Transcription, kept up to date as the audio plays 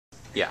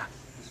Yeah.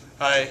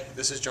 Hi,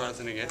 this is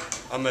Jonathan again.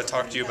 I'm going to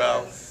talk to you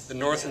about the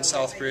north and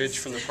south bridge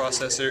from the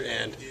processor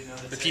and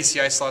the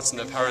PCI slots and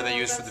the power they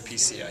use for the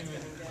PCI.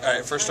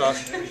 Alright, first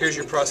off, here's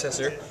your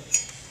processor.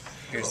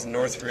 Here's the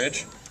north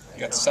bridge.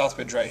 You got the south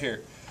bridge right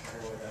here.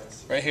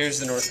 Right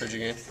here's the north bridge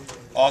again.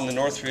 On the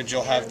north bridge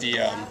you'll have the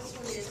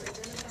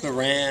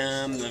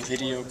RAM, the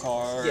video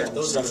card,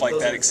 stuff like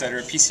that,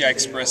 etc. PCI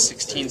Express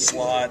 16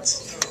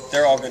 slots.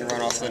 They're all going to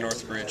run off the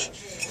north bridge.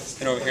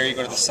 And over here you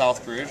go to the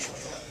south bridge.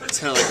 It's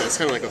kind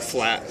of like a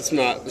flat. It's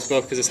not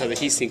because it's had the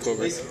heatsink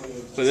over it.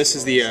 But this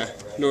is the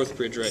north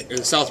bridge or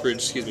the south bridge.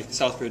 Excuse me,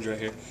 south bridge right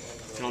here.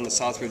 And on the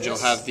south bridge you'll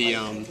have the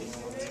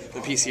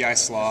PCI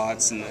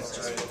slots and the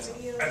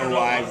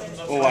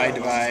OI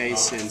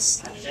device and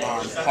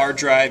hard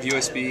drive,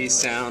 USB,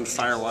 sound,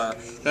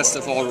 FireWire. That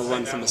stuff all will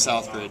run from the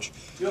south bridge.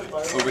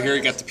 Over here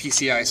you got the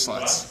PCI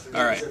slots.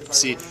 Alright,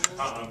 see,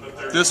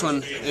 this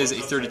one is a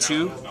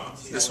 32,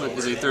 this one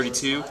is a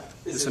 32,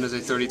 this one is a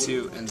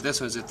 32, and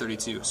this one is a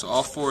 32. So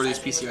all four of these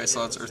PCI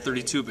slots are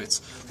 32 bits.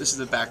 This is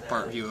the back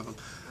part view of them.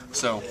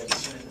 So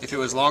if it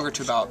was longer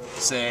to about,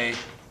 say,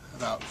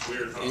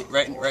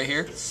 right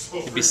here,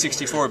 it'd be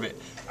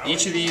 64-bit.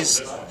 Each of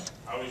these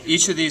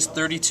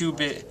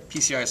 32-bit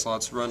PCI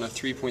slots run a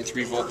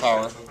 3.3 volt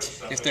power.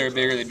 If they're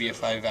bigger, they'd be a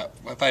 5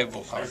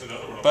 volt power.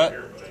 But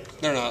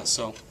they're not,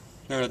 so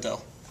they're a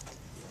Dell.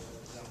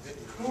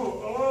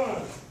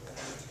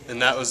 And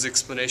that was the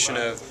explanation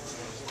of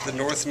the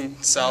north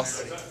and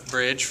south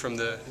bridge from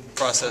the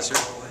processor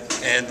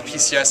and the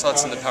PCI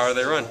slots and the power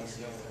they run.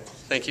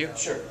 Thank you.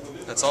 Sure.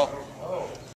 That's all.